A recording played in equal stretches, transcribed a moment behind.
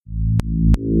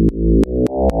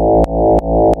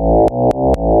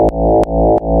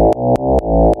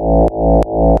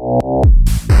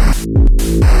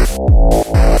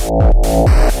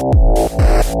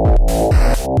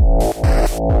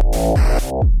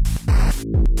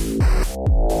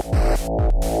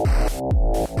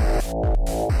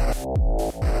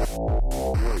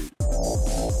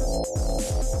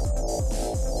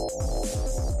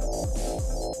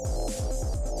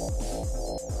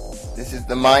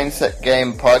Mindset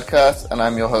Game podcast, and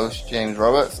I'm your host, James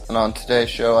Roberts. And on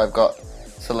today's show, I've got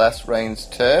Celeste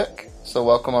Rains-Turk. So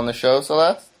welcome on the show,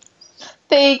 Celeste.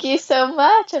 Thank you so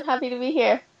much. I'm happy to be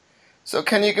here. So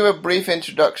can you give a brief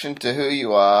introduction to who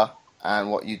you are and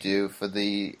what you do for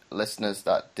the listeners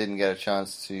that didn't get a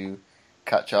chance to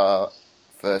catch our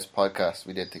first podcast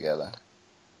we did together?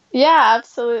 Yeah,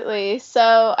 absolutely.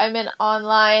 So I'm an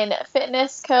online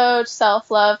fitness coach,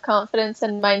 self-love, confidence,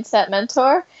 and mindset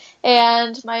mentor.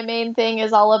 And my main thing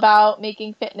is all about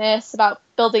making fitness about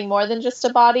building more than just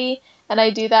a body. And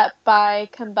I do that by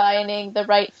combining the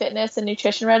right fitness and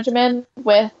nutrition regimen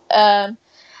with a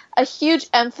huge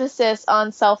emphasis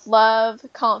on self-love,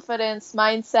 confidence,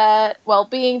 mindset,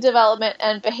 well-being development,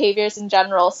 and behaviors in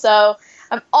general. So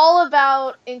I'm all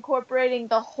about incorporating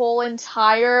the whole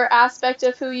entire aspect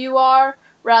of who you are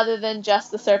rather than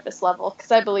just the surface level,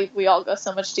 because I believe we all go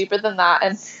so much deeper than that,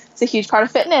 and it's a huge part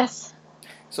of fitness.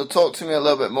 So talk to me a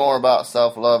little bit more about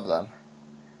self-love then.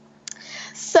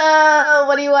 So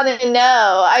what do you want to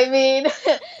know? I mean,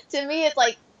 to me, it's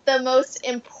like the most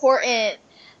important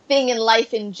thing in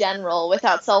life in general.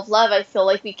 Without self-love, I feel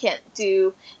like we can't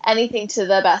do anything to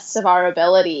the best of our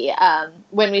ability.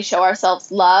 When we show ourselves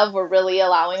love, we're really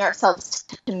allowing ourselves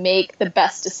to make the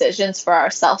best decisions for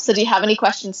ourselves. So do you have any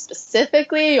questions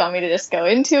specifically? You want me to just go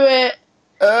into it?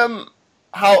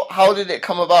 How did it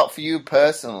come about for you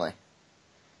personally?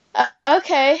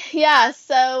 Okay, yeah,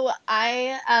 so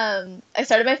I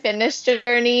started my fitness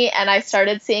journey and I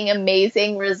started seeing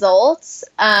amazing results.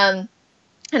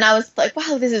 And I was like,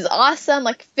 wow, this is awesome,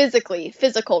 like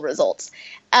physical results.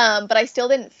 But I still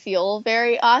didn't feel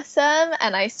very awesome,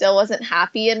 and I still wasn't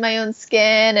happy in my own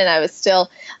skin, and I was still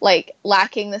like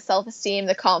lacking the self-esteem,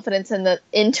 the confidence, and the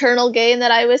internal gain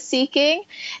that I was seeking.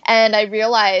 And I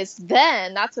realized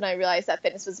that's when I realized that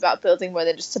fitness was about building more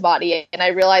than just a body. And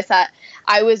I realized that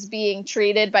I was being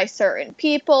treated by certain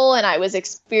people, and I was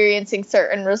experiencing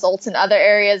certain results in other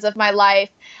areas of my life,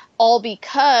 all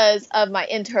because of my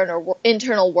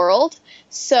internal world.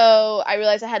 So I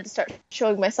realized I had to start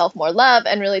showing myself more love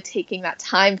and really taking that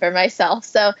time for myself.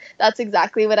 So that's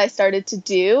exactly what I started to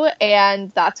do.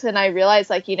 And that's when I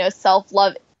realized,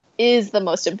 self-love is the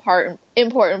most important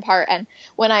part. And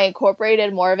when I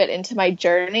incorporated more of it into my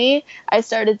journey, I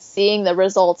started seeing the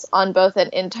results on both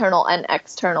an internal and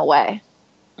external way.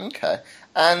 Okay.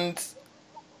 And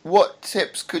what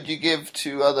tips could you give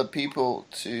to other people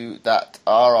that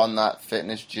are on that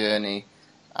fitness journey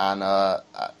and are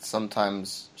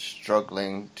sometimes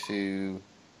struggling to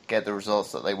get the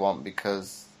results that they want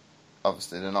because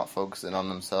obviously they're not focusing on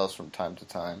themselves from time to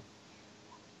time?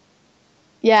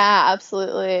 Yeah,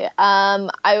 absolutely.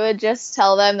 I would just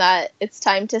tell them that it's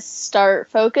time to start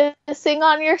focusing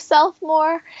on yourself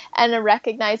more and to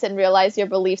recognize and realize your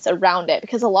beliefs around it.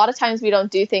 Because a lot of times we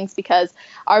don't do things because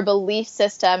our belief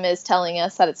system is telling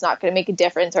us that it's not going to make a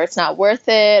difference, or it's not worth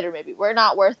it, or maybe we're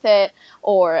not worth it,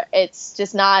 or it's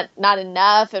just not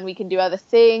enough and we can do other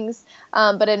things.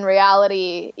 But in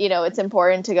reality, it's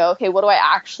important to go, okay, what do I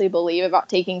actually believe about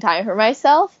taking time for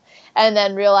myself? And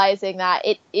then realizing that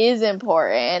it is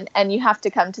important, and you have to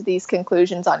come to these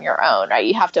conclusions on your own, right?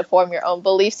 You have to form your own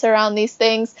beliefs around these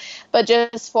things, but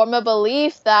just form a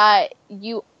belief that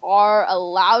you are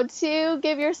allowed to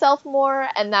give yourself more,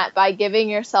 and that by giving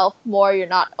yourself more, you're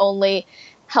not only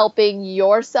helping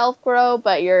yourself grow,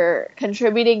 but you're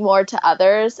contributing more to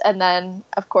others. And then,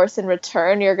 of course, in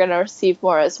return, you're going to receive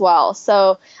more as well.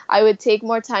 So I would take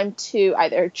more time to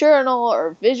either journal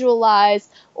or visualize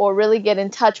or really get in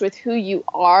touch with who you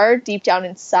are deep down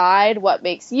inside. What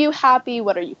makes you happy?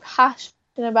 What are you passionate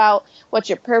about? What's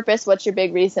your purpose? What's your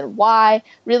big reason why?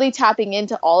 Really tapping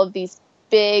into all of these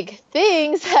big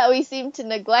things that we seem to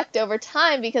neglect over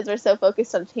time because we're so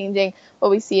focused on changing what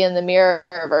we see in the mirror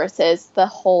versus the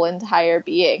whole entire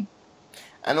being.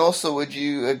 And also, would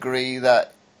you agree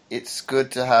that it's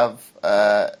good to have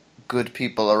good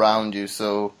people around you?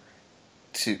 So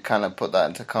to kind of put that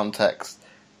into context,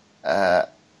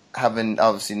 having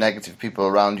obviously negative people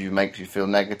around you makes you feel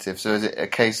negative. So is it a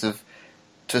case of,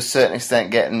 to a certain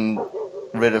extent, getting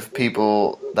rid of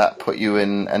people that put you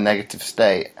in a negative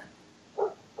state?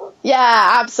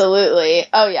 Yeah, absolutely.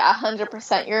 Oh yeah,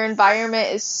 100%. Your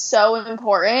environment is so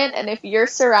important. And if you're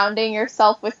surrounding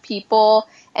yourself with people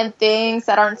and things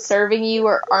that aren't serving you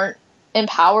or aren't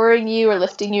empowering you or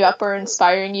lifting you up or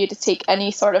inspiring you to take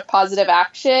any sort of positive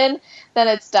action, then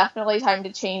it's definitely time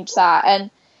to change that.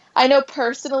 And I know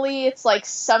personally, it's like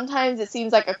sometimes it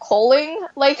seems like a culling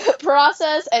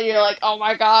process, and you're like, oh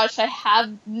my gosh, I have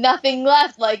nothing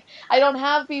left. Like, I don't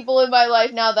have people in my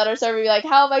life now that are serving me. Like,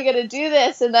 how am I going to do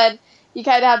this? And then you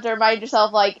kind of have to remind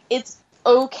yourself, like, it's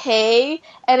okay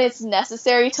and it's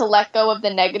necessary to let go of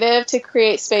the negative to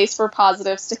create space for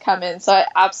positives to come in. So I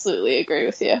absolutely agree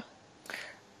with you.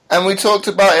 And we talked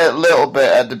about it a little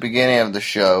bit at the beginning of the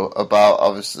show about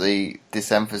obviously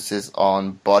this emphasis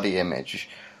on body image.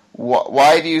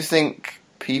 Why do you think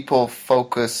people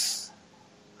focus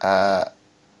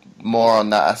more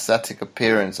on that aesthetic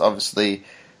appearance? Obviously,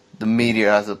 the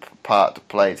media has a part to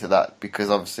play to that because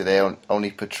obviously they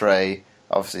only portray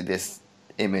obviously this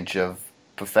image of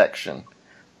perfection.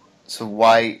 So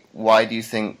why do you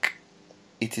think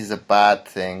it is a bad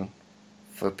thing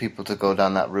for people to go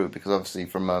down that route? Because obviously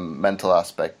from a mental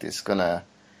aspect it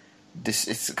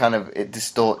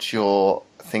distorts your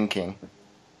thinking.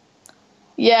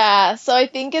 Yeah, so I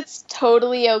think it's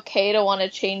totally okay to want to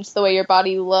change the way your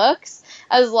body looks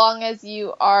as long as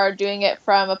you are doing it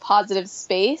from a positive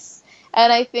space.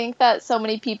 And I think that so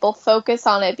many people focus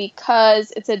on it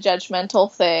because it's a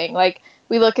judgmental thing. Like,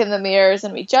 we look in the mirrors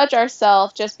and we judge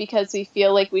ourselves just because we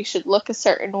feel like we should look a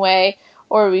certain way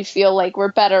or we feel like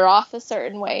we're better off a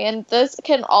certain way. And this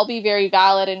can all be very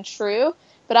valid and true.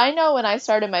 But I know when I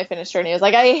started my fitness journey, I was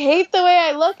like, I hate the way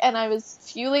I look. And I was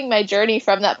fueling my journey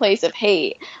from that place of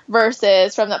hate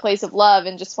versus from that place of love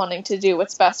and just wanting to do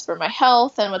what's best for my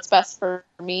health and what's best for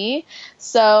me.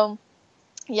 So,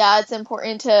 yeah, it's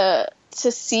important to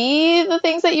see the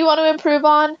things that you want to improve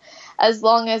on as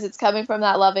long as it's coming from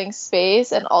that loving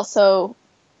space, and also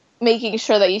making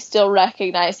sure that you still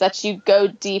recognize that you go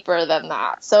deeper than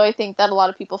that. So I think that a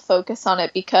lot of people focus on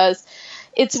it because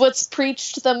it's what's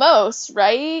preached the most,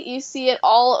 right? You see it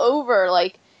all over,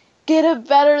 like, get a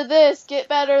better this, get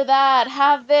better that,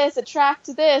 have this,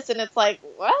 attract this. And it's like,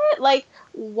 what? Like,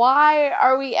 why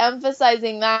are we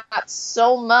emphasizing that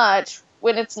so much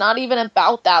when it's not even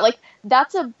about that? Like,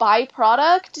 that's a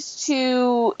byproduct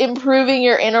to improving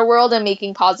your inner world and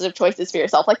making positive choices for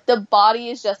yourself. Like, the body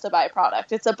is just a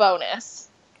byproduct. It's a bonus.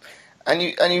 And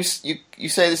you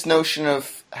say this notion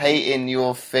of hating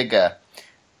your figure.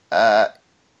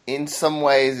 In some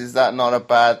ways, is that not a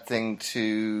bad thing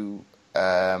to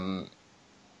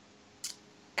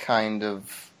kind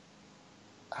of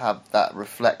have that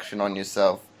reflection on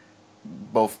yourself,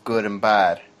 both good and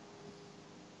bad?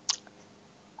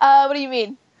 What do you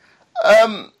mean?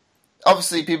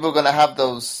 Obviously, people are going to have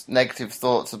those negative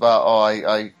thoughts about, oh,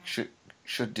 I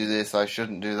should do this, I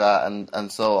shouldn't do that,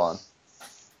 and so on.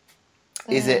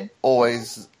 Is it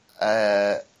always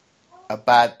a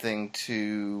bad thing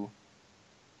to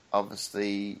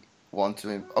obviously want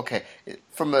to? Okay,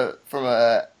 from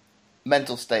a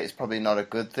mental state, it's probably not a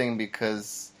good thing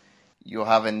because you're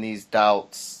having these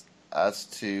doubts as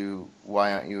to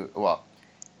why aren't you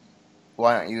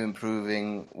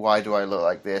improving? Why do I look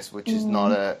like this? Which is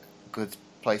not a good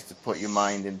place to put your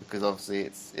mind in, because obviously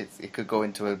it could go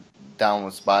into a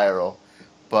downward spiral.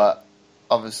 But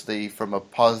obviously, from a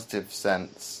positive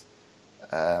sense,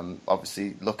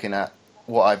 obviously looking at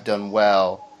what I've done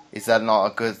well, is that not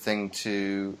a good thing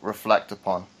to reflect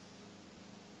upon?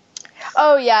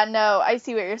 Oh yeah, no, I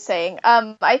see what you're saying.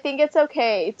 I think it's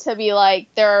okay to be like,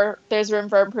 there's room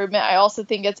for improvement. I also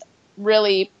think it's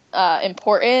really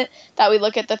important that we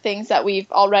look at the things that we've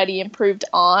already improved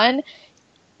on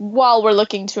while we're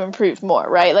looking to improve more,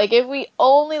 right? Like, if we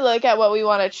only look at what we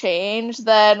want to change,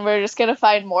 then we're just going to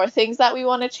find more things that we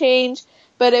want to change.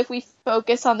 But if we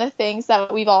focus on the things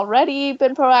that we've already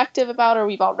been proactive about or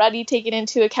we've already taken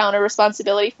into account or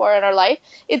responsibility for in our life,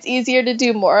 it's easier to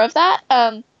do more of that.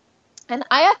 And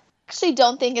I actually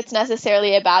don't think it's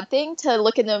necessarily a bad thing to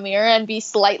look in the mirror and be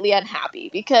slightly unhappy,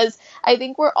 because I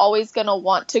think we're always going to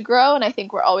want to grow, and I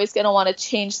think we're always going to want to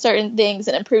change certain things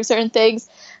and improve certain things.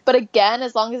 But again,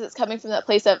 as long as it's coming from that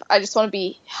place of, I just want to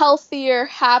be healthier,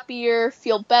 happier,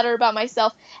 feel better about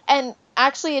myself, and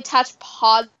actually attach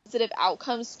positive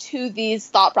outcomes to these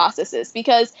thought processes.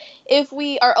 Because if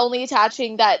we are only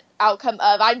attaching that outcome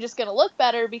of, I'm just going to look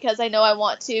better because I know I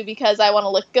want to, because I want to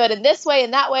look good in this way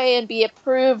and that way and be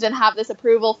approved and have this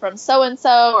approval from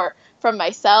so-and-so or from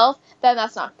myself, then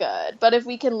that's not good. But if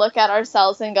we can look at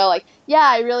ourselves and go like, yeah,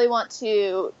 I really want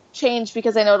to change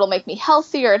because I know it'll make me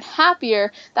healthier and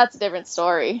happier, that's a different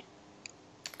story.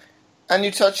 And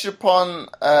you touched upon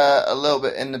a little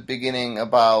bit in the beginning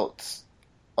about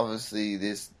obviously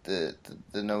the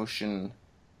notion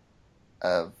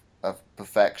of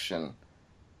perfection.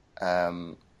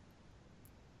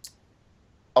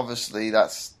 Obviously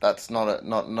that's not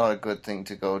a good thing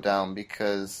to go down,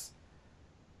 because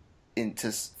I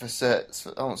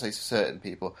won't say for certain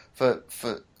people, for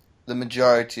the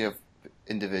majority of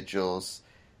individuals,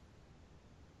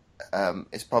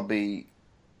 it's probably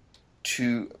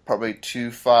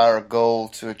too far a goal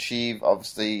to achieve.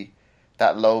 Obviously,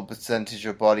 that low percentage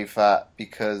of body fat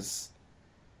because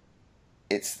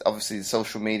it's obviously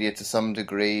social media to some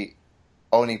degree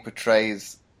only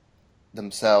portrays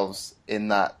themselves in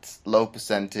that low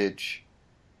percentage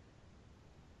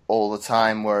all the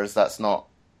time, whereas that's not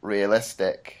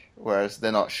realistic. Whereas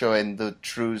they're not showing the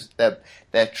true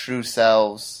their true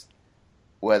selves,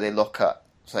 where they look at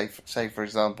say for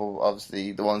example,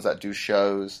 obviously the ones that do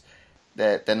shows,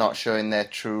 they're not showing their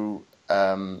true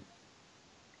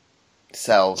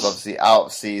selves, obviously out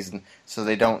of season, so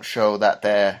they don't show that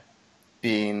they're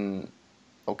being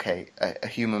a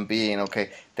human being.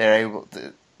 They're able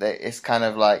to. It's kind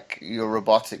of like you're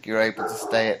robotic. You're able to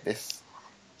stay at this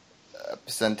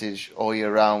percentage all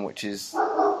year round, which is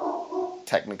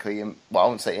technically, well, I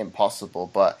wouldn't say impossible,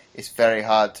 but it's very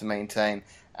hard to maintain.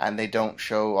 And they don't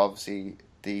show obviously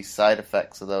the side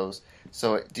effects of those.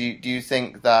 So do you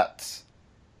think that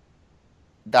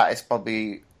is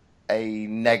probably a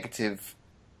negative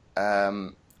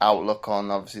outlook on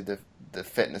obviously the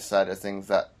fitness side of things,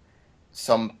 that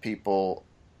some people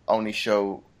only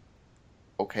show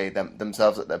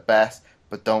themselves at their best,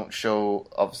 but don't show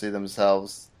obviously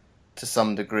themselves to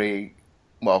some degree,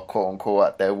 well, quote unquote,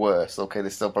 at their worst? They're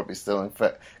still in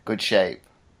good shape.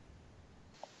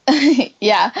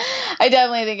 Yeah, I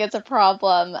definitely think it's a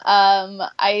problem.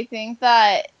 I think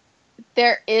that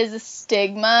there is a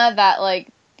stigma that like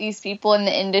these people in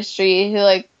the industry who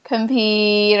like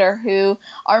compete or who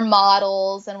are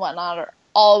models and whatnot are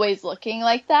always looking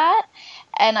like that.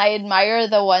 And I admire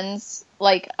the ones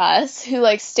like us who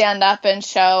like stand up and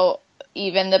show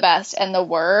even the best and the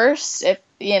worst, if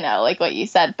like what you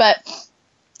said. But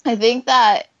I think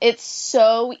that it's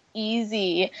so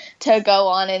easy to go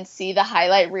on and see the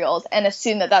highlight reels and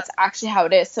assume that that's actually how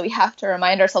it is. So we have to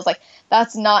remind ourselves, like,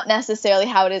 that's not necessarily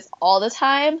how it is all the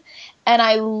time. And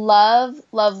I love,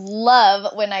 love,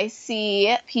 love when I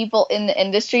see people in the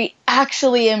industry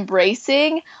actually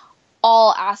embracing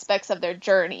all aspects of their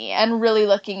journey and really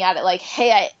looking at it like,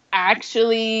 hey, I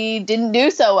actually didn't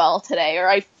do so well today, or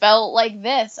I felt like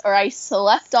this, or I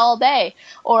slept all day,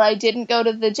 or I didn't go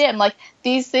to the gym. Like,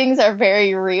 these things are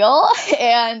very real,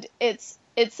 and it's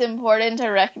important to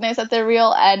recognize that they're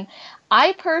real. And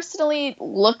I personally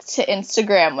looked to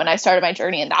Instagram when I started my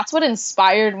journey, and that's what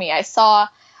inspired me. I saw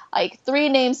like 3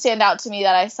 names stand out to me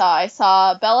that I saw. I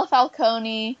saw Bella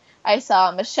Falcone, I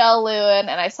saw Michelle Lewin,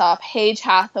 and I saw Paige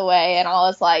Hathaway, and I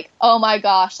was like, oh my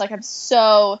gosh, like, I'm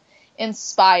so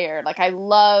inspired. Like, I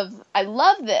love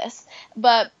this.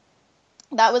 But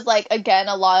that was like, again,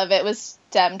 a lot of it was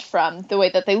stemmed from the way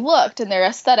that they looked and their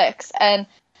aesthetics, and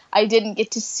I didn't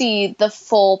get to see the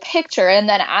full picture. And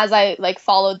then as I like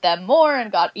followed them more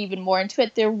and got even more into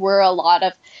it, there were a lot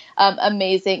of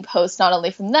amazing posts, not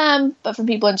only from them, but from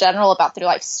people in general about their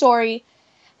life story.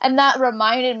 And that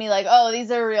reminded me, like, oh, these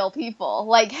are real people.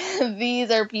 Like, these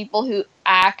are people who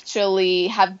actually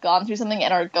have gone through something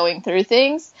and are going through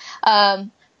things.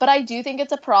 But I do think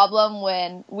it's a problem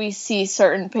when we see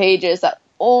certain pages that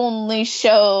only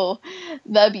show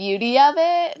the beauty of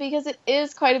it, because it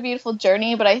is quite a beautiful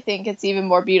journey. But I think it's even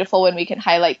more beautiful when we can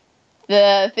highlight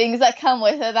the things that come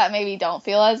with it that maybe don't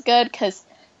feel as good, because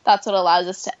that's what allows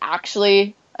us to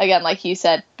actually, again, like you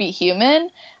said, be human,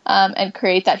 and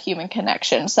create that human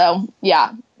connection. So,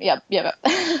 yeah. Well,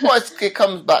 it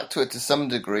comes back to it to some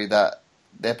degree that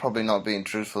they're probably not being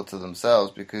truthful to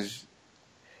themselves, because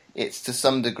it's to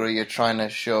some degree you're trying to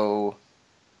show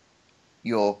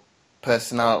your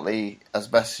personality as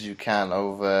best as you can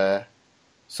over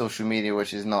social media,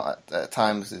 which is not, at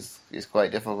times, is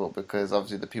quite difficult, because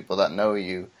obviously the people that know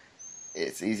you,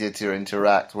 it's easier to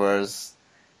interact, whereas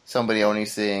somebody only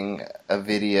seeing a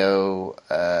video,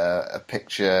 a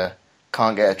picture,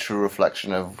 can't get a true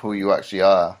reflection of who you actually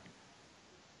are.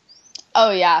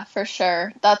 Oh, yeah, for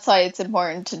sure. That's why it's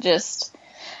important to just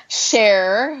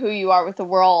share who you are with the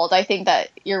world. I think that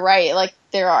you're right. Like,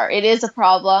 it is a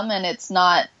problem, and it's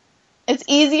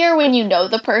easier when you know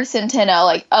the person to know,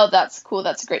 like, oh, that's cool,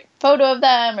 that's a great photo of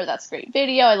them, or that's a great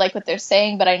video, I like what they're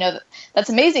saying, but I know that's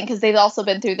amazing because they've also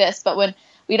been through this. But when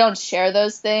we don't share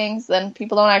those things, then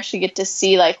people don't actually get to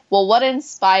see, like, well, what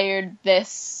inspired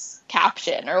this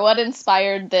caption, or what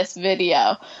inspired this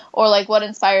video, or like what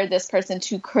inspired this person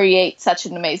to create such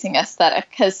an amazing aesthetic,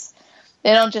 because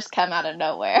they don't just come out of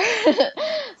nowhere.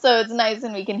 So it's nice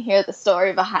when we can hear the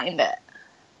story behind it.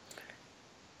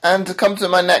 And to come to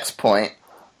my next point,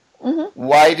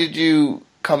 Why did you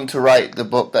come to write the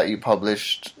book that you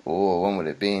published, or when would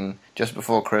it have been, just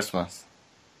before Christmas?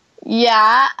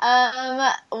 Yeah,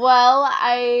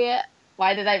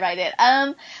 why did I write it?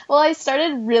 Well, I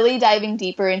started really diving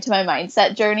deeper into my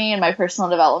mindset journey and my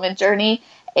personal development journey,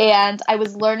 And I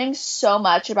was learning so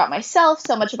much about myself,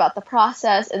 so much about the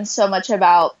process, and so much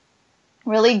about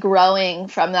really growing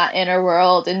from that inner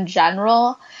world in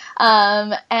general.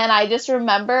 And I just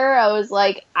remember I was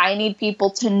like, I need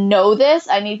people to know this.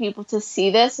 I need people to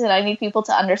see this. And I need people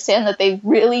to understand that they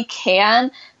really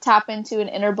can tap into an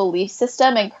inner belief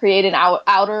system and create an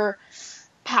outer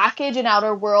package, an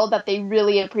outer world that they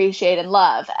really appreciate and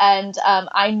love. And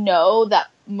I know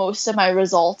that most of my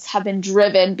results have been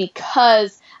driven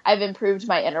because I've improved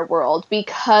my inner world,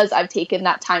 because I've taken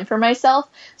that time for myself.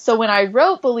 So when I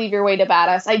wrote Believe Your Way to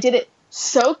Badass, I did it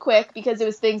so quick because it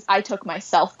was things I took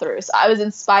myself through. So I was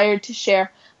inspired to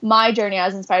share my journey. I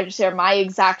was inspired to share my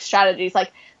exact strategies.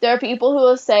 Like, there are people who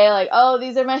will say, like, oh,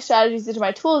 these are my strategies, these are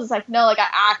my tools. It's like, no, like,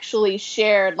 I actually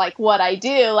shared, like, what I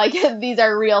do. Like, these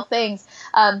are real things.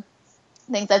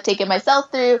 Things I've taken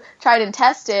myself through, tried and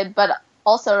tested, but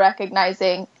also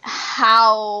recognizing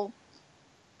how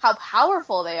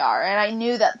powerful they are. And I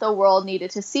knew that the world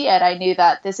needed to see it. I knew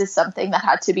that this is something that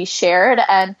had to be shared.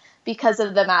 And because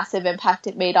of the massive impact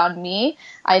it made on me,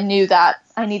 I knew that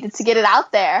I needed to get it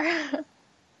out there.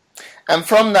 And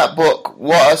from that book,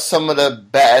 what are some of the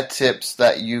better tips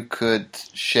that you could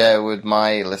share with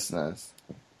my listeners?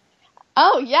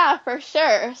 Oh, yeah, for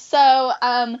sure. So,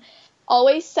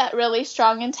 always set really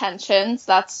strong intentions.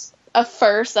 That's a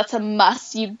first. That's a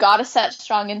must. You've got to set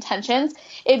strong intentions.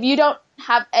 If you don't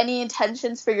have any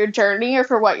intentions for your journey or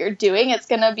for what you're doing, it's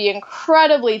going to be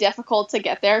incredibly difficult to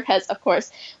get there because, of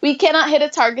course, we cannot hit a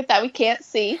target that we can't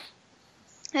see.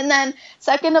 And then,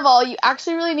 second of all, you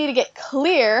actually really need to get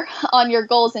clear on your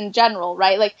goals in general,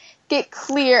 right? Like, get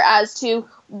clear as to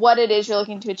what it is you're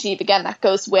looking to achieve. Again, that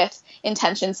goes with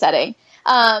intention setting.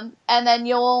 And then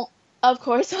you'll, of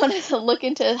course, want to look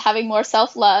into having more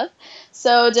self-love.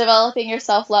 So developing your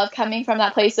self-love, coming from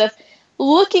that place of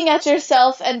looking at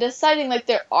yourself and deciding, like,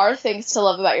 there are things to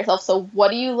love about yourself. So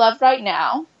what do you love right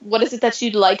now? What is it that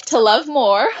you'd like to love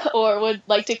more or would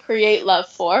like to create love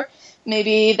for?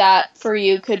 Maybe that for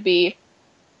you could be,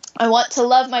 I want to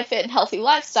love my fit and healthy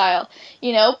lifestyle,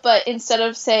 but instead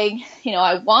of saying,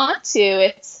 I want to,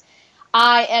 it's,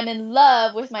 I am in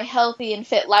love with my healthy and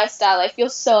fit lifestyle. I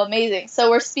feel so amazing. So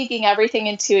we're speaking everything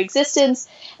into existence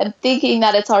and thinking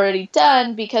that it's already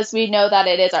done because we know that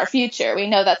it is our future. We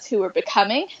know that's who we're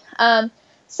becoming.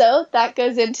 So that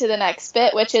goes into the next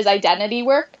bit, which is identity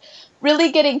work.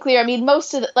 Really getting clear. I mean,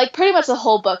 pretty much the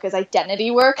whole book is identity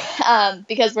work,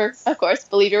 because we're, of course,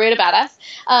 Believe Your Way to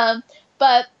Badass.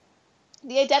 But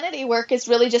the identity work is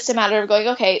really just a matter of going,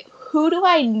 okay, who do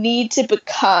I need to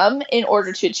become in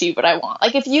order to achieve what I want?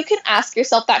 Like, if you can ask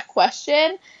yourself that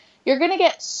question, you're going to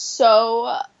get so,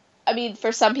 I mean,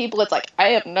 for some people, it's like, I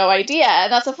have no idea.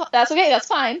 And that's okay. That's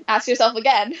fine. Ask yourself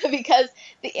again, because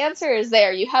the answer is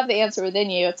there. You have the answer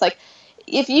within you. It's like,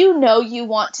 if you know you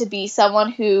want to be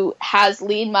someone who has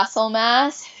lean muscle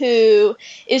mass, who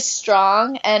is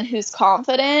strong and who's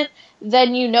confident,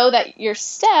 then you know that your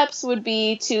steps would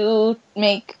be to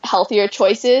make healthier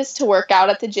choices, to work out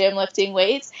at the gym lifting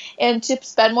weights, and to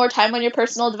spend more time on your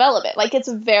personal development. Like, it's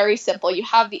very simple. You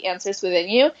have the answers within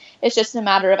you. It's just a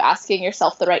matter of asking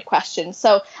yourself the right questions.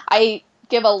 So I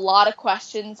give a lot of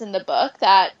questions in the book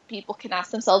that people can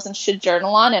ask themselves and should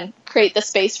journal on and create the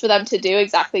space for them to do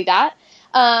exactly that.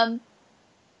 And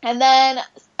then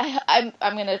I'm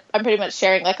pretty much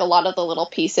sharing like a lot of the little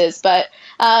pieces, but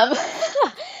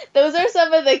those are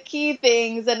some of the key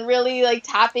things, and really like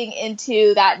tapping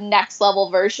into that next level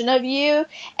version of you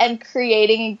and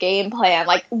creating a game plan,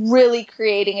 like really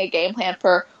creating a game plan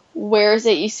for where is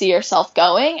it you see yourself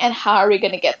going and how are we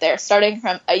going to get there, starting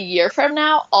from a year from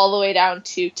now all the way down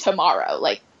to tomorrow.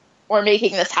 Like, we're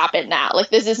making this happen now. Like,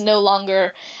 this is no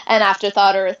longer an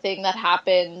afterthought or a thing that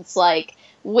happens like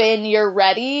when you're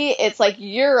ready. It's like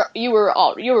you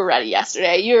were ready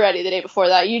yesterday. You were ready the day before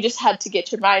that. You just had to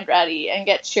get your mind ready and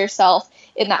get yourself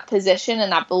in that position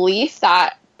and that belief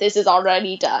that this is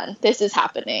already done. This is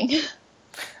happening.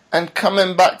 And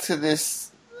coming back to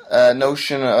this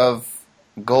notion of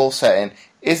goal setting,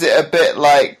 is it a bit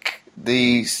like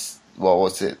the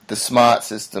SMART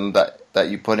system that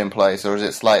you put in place, or is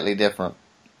it slightly different?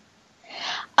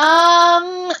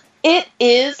 It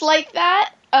is like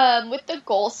that. With the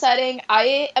goal setting,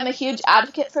 I am a huge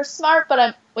advocate for SMART,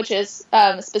 which is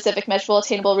specific, measurable,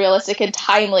 attainable, realistic, and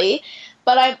timely.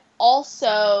 But I'm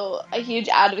also a huge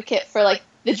advocate for like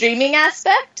the dreaming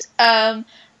aspect,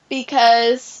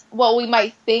 because what we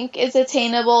might think is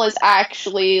attainable is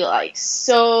actually like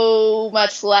so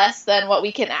much less than what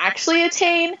we can actually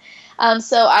attain.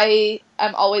 So I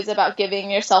am always about giving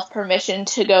yourself permission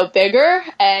to go bigger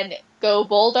and go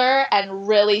bolder and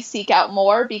really seek out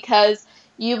more, because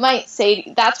you might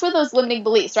say, that's where those limiting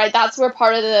beliefs, right? That's where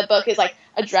part of the book is like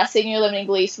addressing your limiting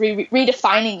beliefs,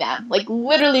 redefining them, like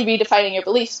literally redefining your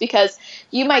beliefs, because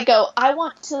you might go, I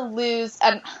want to lose,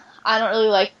 and I don't really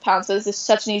like pounds, so this is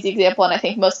such an easy example, and I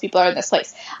think most people are in this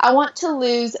place. I want to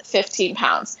lose 15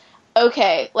 pounds.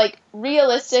 Okay, like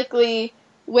realistically,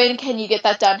 when can you get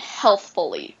that done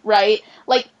healthfully, right?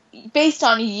 Like based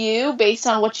on you, based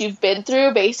on what you've been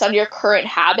through, based on your current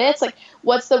habits, like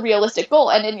what's the realistic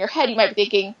goal? And in your head, you might be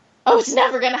thinking, oh, it's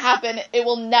never going to happen. It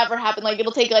will never happen. Like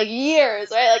it'll take like years,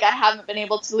 right? Like I haven't been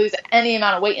able to lose any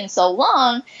amount of weight in so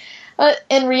long. But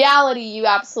in reality, you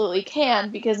absolutely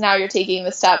can, because now you're taking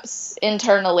the steps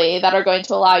internally that are going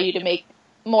to allow you to make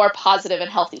more positive and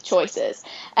healthy choices.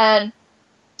 And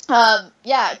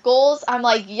goals, I'm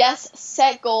like, yes,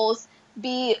 set goals,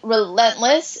 be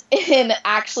relentless in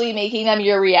actually making them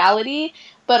your reality,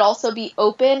 but also be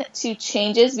open to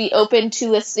changes, be open to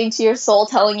listening to your soul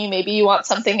telling you maybe you want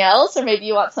something else or maybe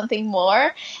you want something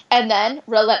more, and then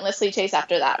relentlessly chase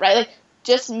after that, right? Like,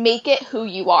 just make it who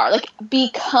you are. Like,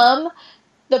 become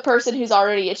the person who's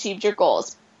already achieved your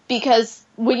goals, because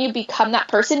when you become that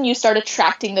person, you start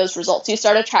attracting those results. You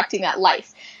start attracting that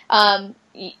life.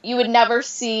 You would never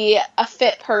see a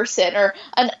fit person or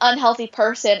an unhealthy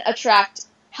person attract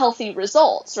healthy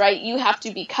results, right? You have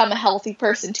to become a healthy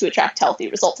person to attract healthy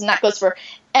results, and that goes for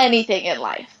anything in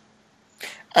life.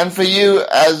 And for you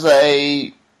as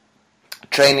a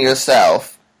trainer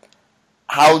yourself,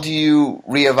 how do you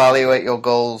reevaluate your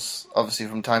goals, obviously,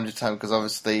 from time to time? Because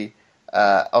obviously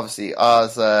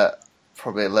ours are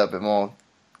probably a little bit more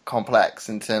complex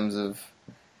in terms of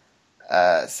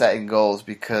setting goals,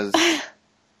 because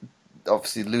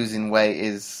obviously losing weight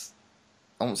is,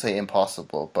 I won't say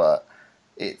impossible, but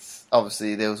it's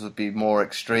obviously those would be more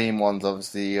extreme ones,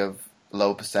 obviously, of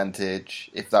low percentage,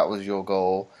 if that was your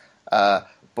goal. But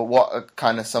what are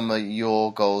kind of some of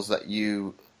your goals that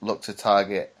you look to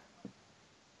target?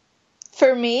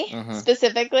 For me,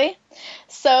 specifically.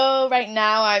 So right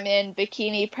now I'm in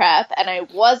bikini prep, and I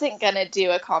wasn't going to do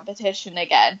a competition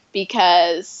again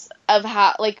because of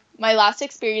how, like, my last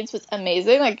experience was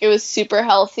amazing. Like, it was super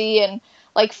healthy and,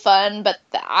 like, fun, but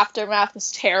the aftermath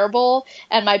was terrible,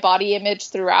 and my body image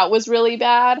throughout was really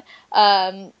bad.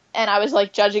 And I was,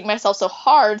 like, judging myself so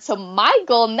hard. So my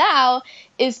goal now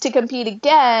is to compete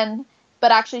again,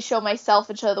 but actually show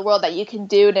myself and show the world that you can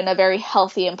do it in a very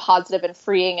healthy and positive and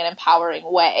freeing and empowering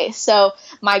way. So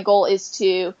my goal is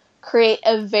to create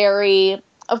a very,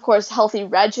 of course, healthy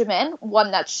regimen,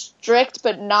 one that's strict,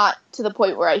 but not to the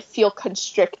point where I feel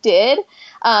constricted.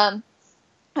 And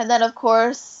then, of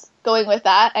course, going with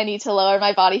that, I need to lower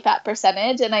my body fat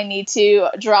percentage, and I need to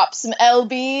drop some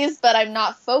lbs, but I'm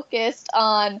not focused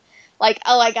on, like,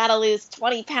 oh, I gotta lose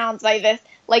 20 pounds by this.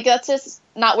 Like, that's just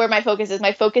not where my focus is.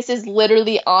 My focus is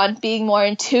literally on being more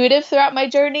intuitive throughout my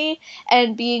journey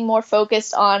and being more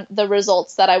focused on the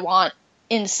results that I want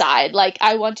inside. Like,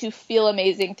 I want to feel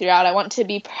amazing throughout. I want to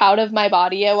be proud of my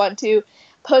body. I want to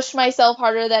push myself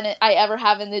harder than I ever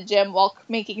have in the gym, while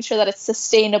making sure that it's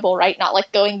sustainable, right? Not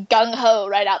like going gung-ho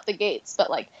right out the gates, but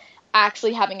like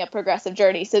actually having a progressive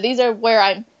journey. So these are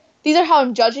how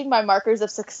I'm judging my markers of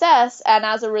success, and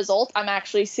as a result, I'm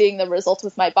actually seeing the results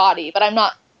with my body. But I'm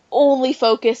not only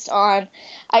focused on,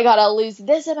 I gotta lose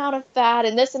this amount of fat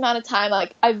in this amount of time.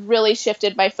 Like, I've really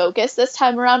shifted my focus this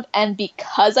time around, and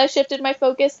because I shifted my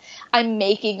focus, I'm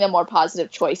making the more positive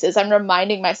choices. I'm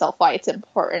reminding myself why it's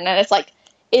important, and it's like,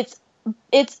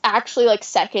 it's actually like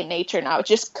second nature now. It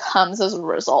just comes as a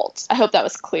result. I hope that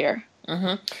was clear.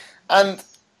 And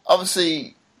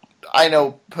obviously, I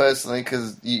know personally,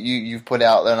 because you've put it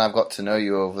out there and I've got to know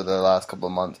you over the last couple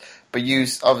of months, but you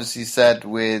obviously said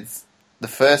with the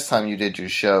first time you did your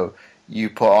show, you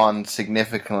put on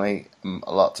significantly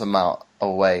a lot amount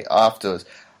of weight afterwards.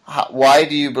 Why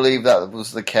do you believe that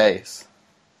was the case?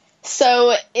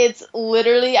 So it's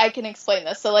literally, I can explain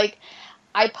this. So, like,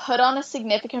 I put on a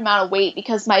significant amount of weight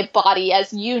because my body,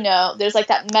 as you know, there's like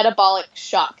that metabolic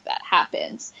shock that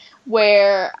happens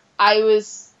where I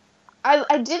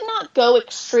did not go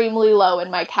extremely low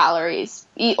in my calories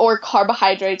or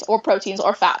carbohydrates or proteins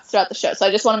or fats throughout the show. So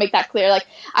I just want to make that clear. Like,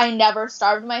 I never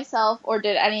starved myself or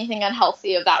did anything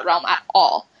unhealthy of that realm at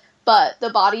all. But the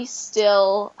body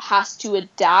still has to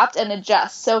adapt and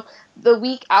adjust. So the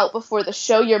week out before the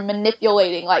show, you're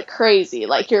manipulating like crazy.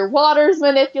 Like, your water's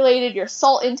manipulated, your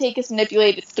salt intake is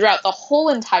manipulated throughout the whole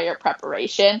entire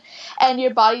preparation, and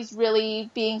your body's really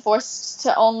being forced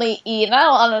to only eat, and I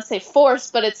don't want to say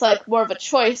forced, but it's like more of a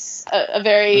choice, a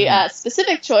very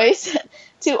specific choice,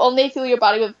 to only fuel your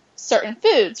body with certain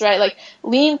foods, right? Like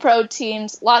lean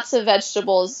proteins, lots of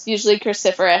vegetables, usually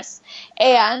cruciferous,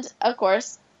 and, of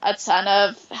course, a ton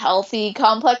of healthy,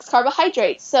 complex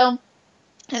carbohydrates. So,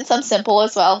 and some simple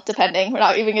as well, depending. We're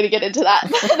not even going to get into that.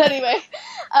 But anyway,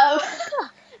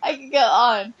 I could go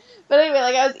on. But anyway,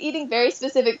 like I was eating very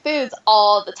specific foods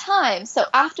all the time. So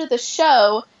after the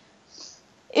show,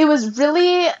 it was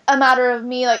really a matter of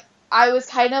me, like, I was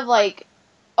kind of like,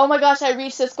 oh my gosh, I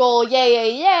reached this goal, yay,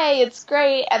 yay, yay, it's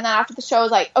great. And then after the show, I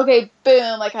was like, okay,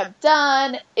 boom, like, I'm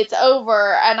done, it's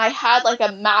over. And I had, like,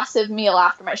 a massive meal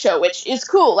after my show, which is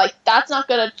cool. Like, that's not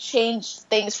going to change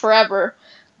things forever.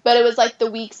 But it was, like, the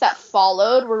weeks that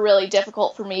followed were really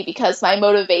difficult for me because my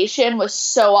motivation was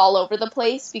so all over the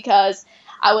place because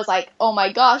I was like, oh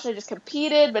my gosh, I just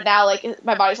competed, but now, like,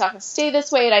 my body's not going to stay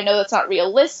this way, and I know that's not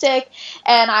realistic.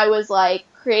 And I was, like,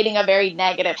 creating a very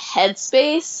negative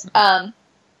headspace.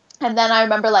 And then I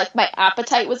remember, like, my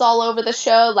appetite was all over the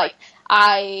show. Like,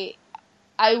 I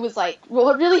was, like,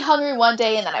 really hungry one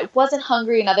day, and then I wasn't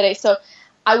hungry another day. So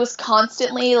I was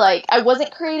constantly, like, I wasn't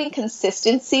creating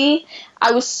consistency.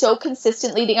 I was so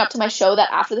consistent leading up to my show that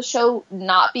after the show,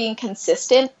 not being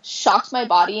consistent shocked my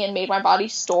body and made my body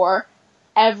store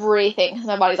everything.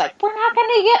 My body's like, we're not going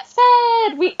to get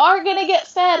fed. We are going to get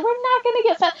fed. We're not going to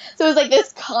get fed. So it was, like,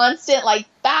 this constant, like,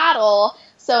 battle.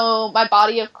 So my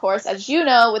body, of course, as you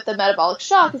know, with the metabolic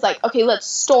shock, is like, okay, let's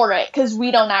store it because we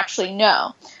don't actually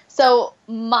know. So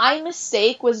my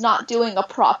mistake was not doing a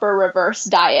proper reverse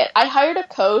diet. I hired a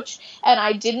coach and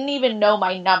I didn't even know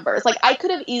my numbers. Like, I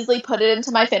could have easily put it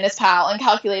into MyFitnessPal and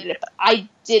calculated it, but I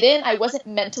didn't. I wasn't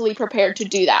mentally prepared to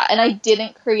do that. And I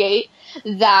didn't create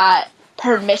that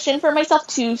permission for myself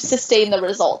to sustain the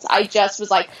results. I just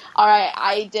was like, all right,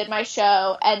 I did my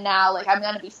show and now, like, I'm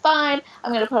going to be fine.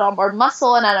 I'm going to put on more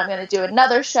muscle and then I'm going to do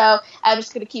another show. I'm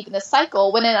just going to keep in this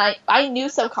cycle. When I knew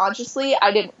subconsciously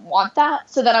I didn't want that.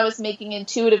 So then I was making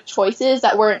intuitive choices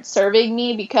that weren't serving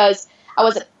me because I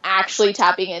wasn't actually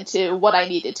tapping into what I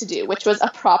needed to do, which was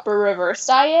a proper reverse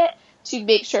diet to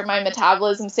make sure my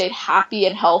metabolism stayed happy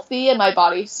and healthy and my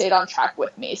body stayed on track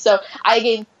with me. So I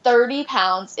gained 30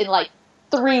 pounds in, like,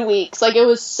 3 weeks. Like, it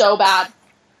was so bad.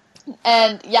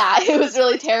 And yeah, it was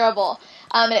really terrible.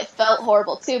 And it felt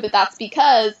horrible too, but that's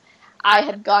because I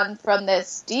had gone from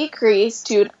this decrease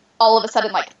to all of a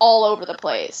sudden, like, all over the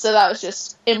place. So that was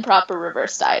just improper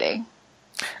reverse dieting.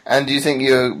 And do you think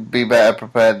you'll be better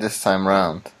prepared this time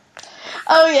round?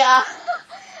 Oh yeah,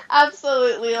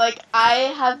 absolutely. Like, I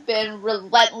have been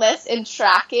relentless in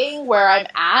tracking where I'm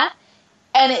at.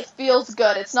 And it feels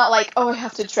good. It's not like, oh, I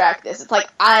have to track this. It's like,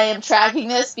 I am tracking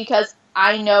this because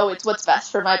I know it's what's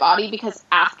best for my body, because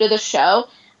after the show,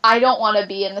 I don't want to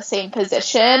be in the same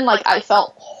position. Like, I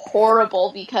felt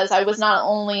horrible because I was not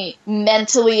only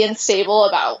mentally unstable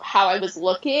about how I was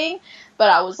looking, but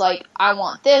I was like, I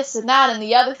want this and that and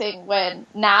the other thing. When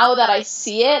now that I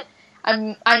see it,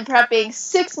 I'm prepping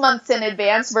 6 months in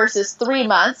advance versus 3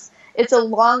 months. It's a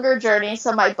longer journey,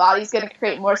 so my body's going to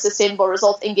create more sustainable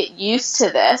results and get used to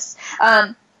this.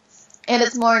 And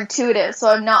it's more intuitive, so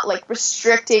I'm not, like,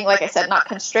 restricting, like I said, not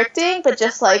constricting, but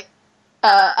just, like,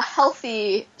 a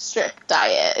healthy, strict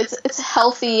diet. It's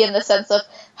healthy in the sense of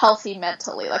healthy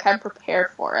mentally. Like, I'm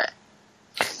prepared for it.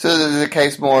 So this is a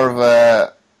case more of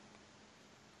a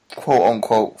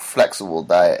quote-unquote flexible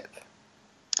diet?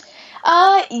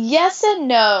 Yes and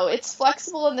no. It's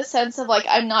flexible in the sense of, like,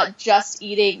 I'm not just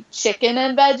eating chicken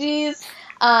and veggies,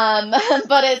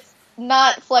 but it's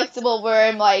not flexible where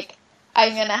I'm like,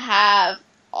 I'm gonna have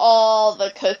all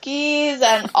the cookies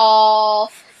and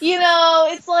all, you know,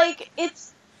 it's like,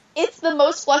 it's the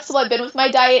most flexible I've been with my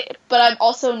diet, but I'm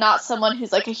also not someone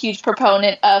who's, like, a huge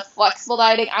proponent of flexible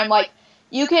dieting. I'm like,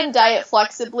 you can diet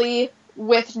flexibly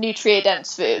with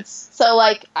nutrient-dense foods. So,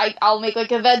 like, I'll make,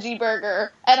 like, a veggie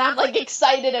burger, and I'm, like,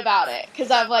 excited about it, because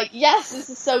I'm like, yes, this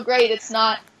is so great. It's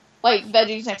not, like,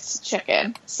 veggies next to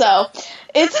chicken. So,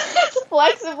 it's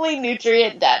flexibly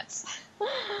nutrient-dense.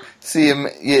 See,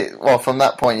 well, from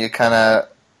that point, you're kind of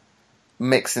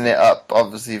mixing it up,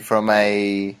 obviously, from to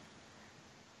a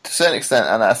certain extent,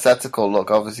 an aesthetical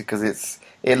look, obviously, because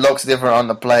it looks different on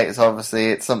the plate, so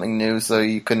obviously it's something new, so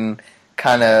you can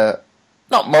kind of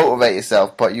not motivate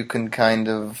yourself, but you can kind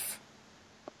of,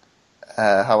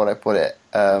 how would I put it,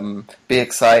 be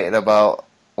excited about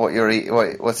what you're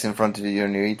what's in front of you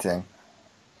and you're eating.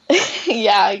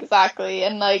 Yeah, exactly.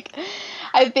 And, like,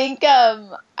 I think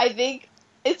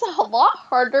it's a lot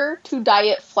harder to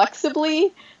diet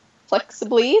flexibly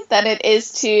than it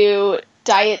is to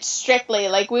diet strictly.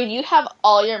 Like, when you have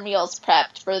all your meals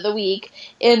prepped for the week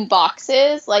in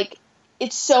boxes, like,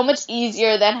 it's so much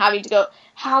easier than having to go,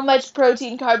 how much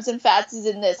protein, carbs, and fats is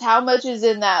in this? How much is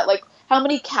in that? Like, how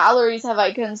many calories have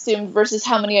I consumed versus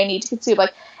how many I need to consume?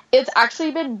 Like, it's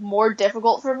actually been more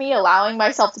difficult for me allowing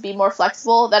myself to be more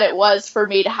flexible than it was for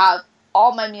me to have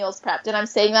all my meals prepped. And I'm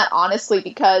saying that honestly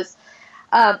because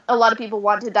a lot of people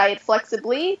want to diet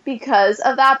flexibly because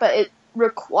of that, but it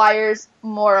requires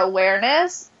more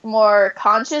awareness, more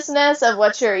consciousness of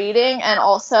what you're eating, and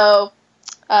also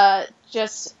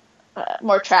just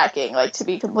more tracking, like, to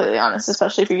be completely honest,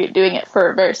 especially if you're doing it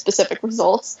for very specific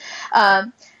results.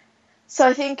 So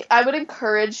I think I would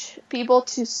encourage people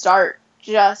to start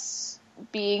just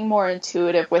being more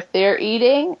intuitive with their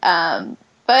eating.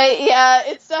 But yeah,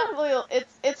 it's definitely,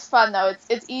 it's fun though.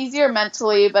 It's easier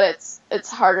mentally, but it's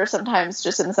harder sometimes,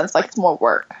 just in the sense like it's more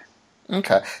work.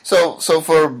 Okay, so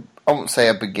for, I won't say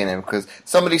a beginner, because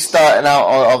somebody starting out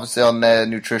obviously on their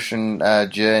nutrition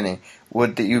journey,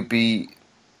 would it be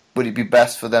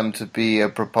best for them to be a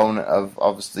proponent of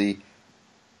obviously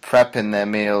prepping their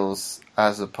meals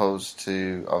as opposed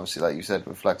to, obviously, like you said,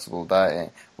 with flexible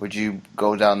dieting? Would you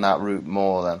go down that route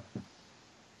more then?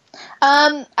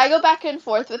 I go back and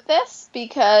forth with this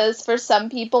because for some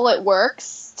people it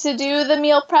works to do the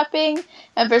meal prepping,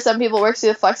 and for some people it works to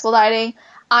do the flexible dieting.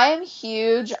 I am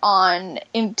huge on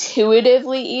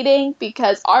intuitively eating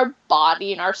because our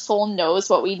body and our soul knows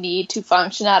what we need to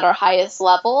function at our highest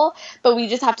level, but we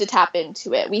just have to tap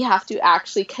into it. We have to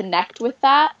actually connect with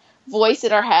that voice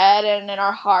in our head and in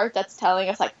our heart that's telling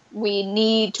us, like, we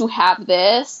need to have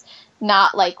this,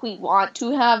 not like we want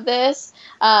to have this.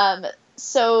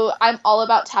 So I'm all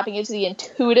about tapping into the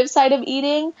intuitive side of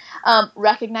eating,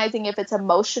 recognizing if it's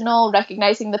emotional,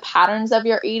 recognizing the patterns of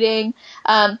your eating,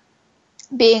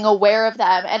 being aware of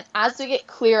them. And as we get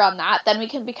clear on that, then we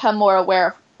can become more aware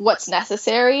of what's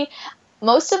necessary.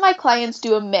 Most of my clients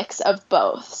do a mix of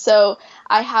both. So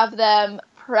I have them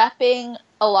prepping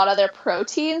a lot of their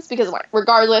proteins because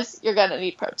regardless, you're going to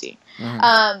need protein.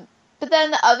 Mm-hmm. But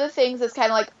then the other things is kind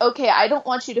of like, okay, I don't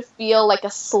want you to feel like a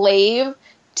slave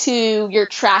to your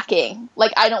tracking.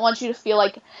 Like, I don't want you to feel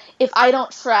like if I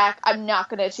don't track, I'm not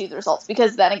going to achieve the results,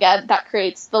 because then again, that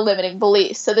creates the limiting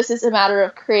beliefs. So this is a matter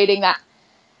of creating that,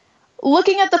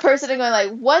 looking at the person and going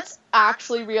like, what's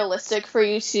actually realistic for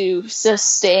you to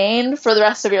sustain for the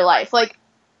rest of your life? Like,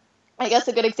 I guess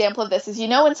a good example of this is,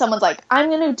 when someone's like, I'm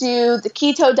going to do the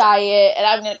keto diet and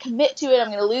I'm going to commit to it, I'm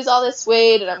going to lose all this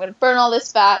weight and I'm going to burn all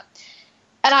this fat.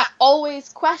 And I always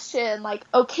question, like,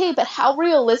 okay, but how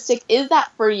realistic is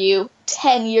that for you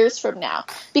 10 years from now?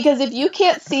 Because if you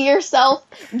can't see yourself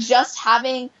just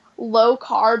having low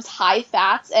carbs, high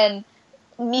fats, and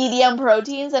medium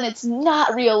proteins, then it's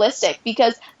not realistic,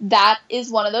 because that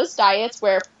is one of those diets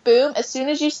where, boom, as soon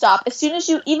as you stop, as soon as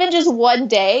you, even just one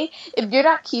day, if you're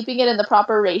not keeping it in the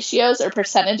proper ratios or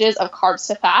percentages of carbs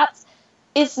to fats,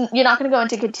 you're not going to go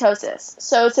into ketosis.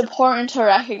 So it's important to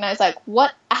recognize, like,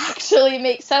 what actually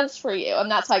makes sense for you.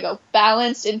 And that's how I go.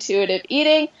 Balanced, intuitive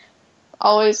eating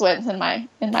always wins in my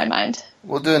mind.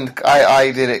 Well,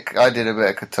 I did a bit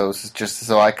of ketosis just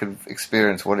so I could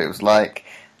experience what it was like.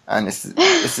 And it's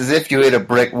as if you hit a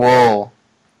brick wall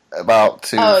about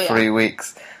 3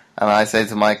 weeks. And I say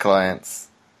to my clients,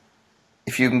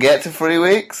 if you can get to 3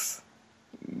 weeks,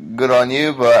 good on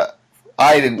you, but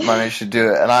I didn't manage to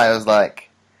do it, and I was like,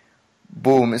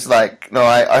 boom, it's like, no,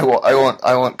 I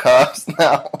want carbs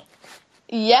now.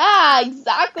 Yeah,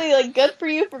 exactly. Like, good for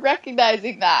you for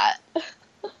recognizing that.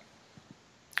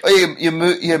 Well,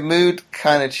 your mood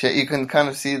kind of you can kind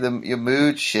of see your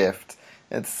mood shift.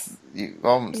 It's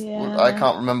I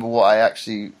can't remember what I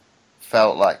actually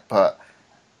felt like, but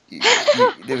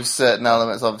there was certain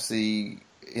elements, obviously,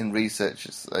 in research.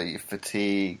 It's you're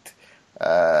fatigued.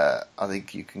 I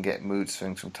think you can get mood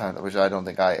swings from time, which I don't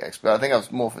think I experienced. I think I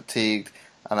was more fatigued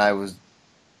and I was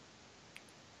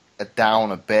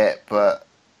down a bit, but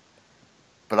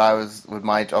I was with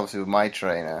my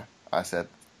trainer. I said,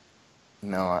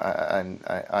 no,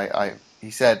 he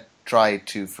said try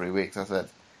 2-3 weeks. I said,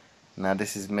 now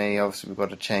this is me. Obviously, we've got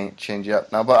to change it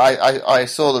up now. But I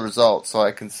saw the results, so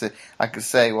I could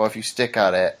say, well, if you stick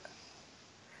at it.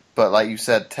 But like you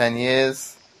said, 10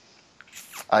 years.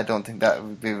 I don't think that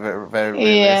would be very, very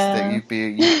realistic.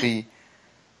 You'd be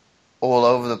all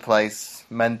over the place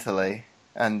mentally,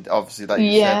 and obviously, like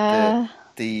you said,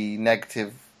 the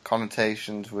negative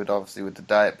connotations with the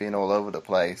diet being all over the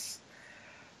place.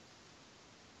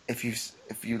 If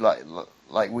you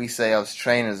like we say as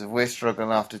trainers, if we're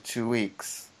struggling after 2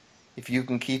 weeks, if you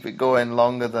can keep it going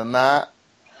longer than that,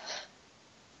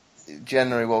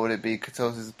 generally, what would it be?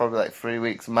 Ketosis is probably like 3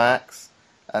 weeks max.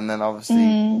 And then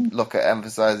obviously look at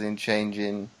emphasizing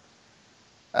changing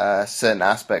certain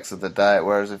aspects of the diet.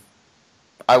 Whereas if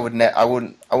I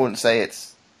wouldn't say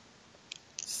it's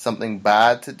something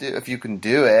bad to do. If you can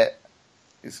do it,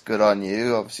 it's good on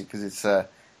you. Obviously, because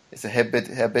it's a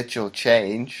habitual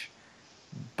change,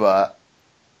 but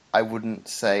I wouldn't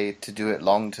say to do it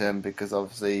long term because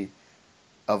obviously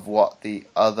of what the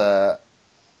other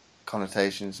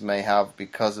connotations may have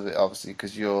because of it. Obviously,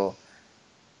 because you're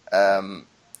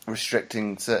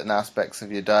restricting certain aspects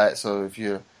of your diet. So if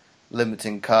you're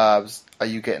limiting carbs, are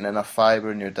you getting enough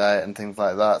fiber in your diet and things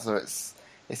like that? So it's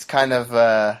kind of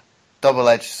a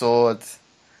double-edged sword,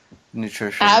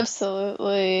 nutrition.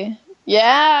 Absolutely.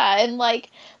 Yeah, and like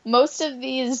most of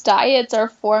these diets are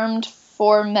formed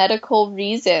for medical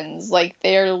reasons. Like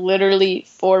they're literally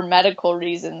for medical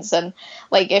reasons. And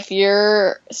like if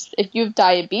you have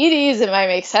diabetes, it might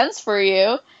make sense for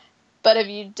you. But if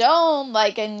you don't,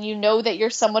 like, and you know that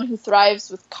you're someone who thrives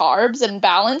with carbs and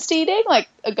balanced eating, like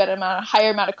a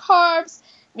higher amount of carbs,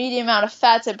 medium amount of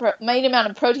fats, and medium amount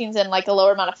of proteins, and like a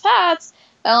lower amount of fats,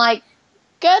 then like,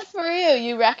 good for you.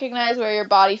 You recognize where your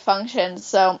body functions.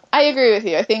 So I agree with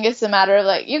you. I think it's a matter of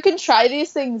like, you can try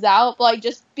these things out, but like,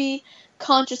 just be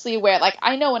consciously aware. Like,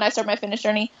 I know when I started my fitness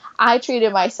journey, I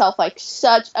treated myself like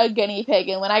such a guinea pig.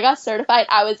 And when I got certified,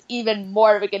 I was even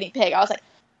more of a guinea pig. I was like,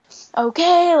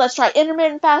 okay, let's try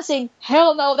intermittent fasting.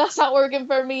 Hell no, that's not working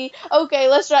for me. Okay,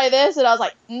 let's try this. And I was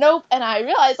like, nope. And I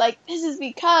realized, like, this is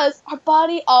because our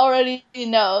body already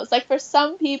knows. Like, for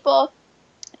some people,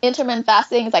 intermittent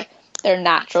fasting is like, they're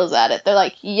naturals at it. They're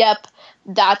like, yep,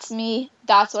 that's me.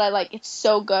 That's what I like. It's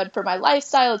so good for my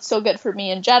lifestyle. It's so good for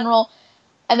me in general.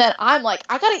 And then I'm like,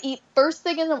 I gotta eat first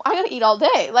thing I gotta eat all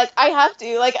day. Like, I have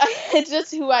to. Like, it's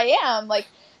just who I am. Like,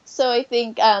 so I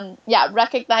think,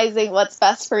 recognizing what's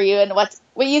best for you and what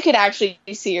you can actually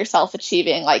see yourself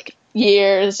achieving, like,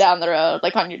 years down the road,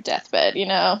 like on your deathbed, you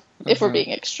know, if we're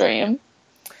being extreme.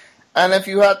 And if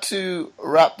you had to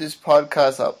wrap this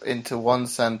podcast up into one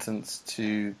sentence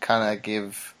to kind of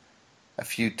give a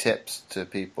few tips to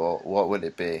people, what would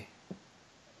it be?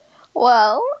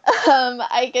 Well,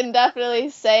 I can definitely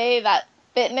say that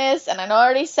fitness, and I know I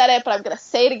already said it, but I'm going to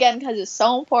say it again because it's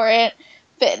so important.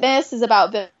 Fitness is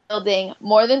about building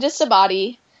more than just a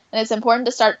body, and it's important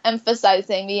to start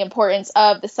emphasizing the importance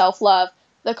of the self-love,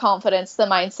 the confidence, the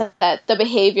mindset, the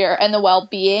behavior, and the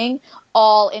well-being,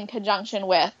 all in conjunction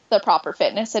with the proper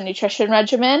fitness and nutrition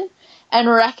regimen, and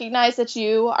recognize that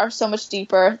you are so much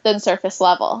deeper than surface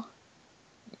level.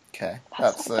 Okay,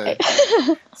 that's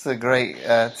a great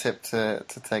tip to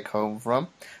take home from.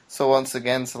 So once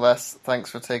again, Celeste, thanks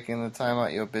for taking the time out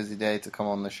of your busy day to come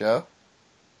on the show.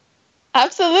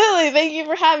 Absolutely. Thank you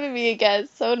for having me again.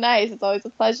 So nice. It's always a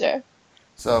pleasure.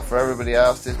 So for everybody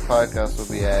else, this podcast will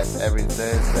be aired every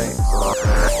Thursday.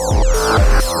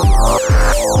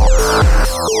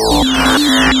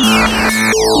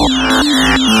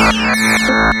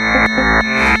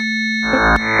 So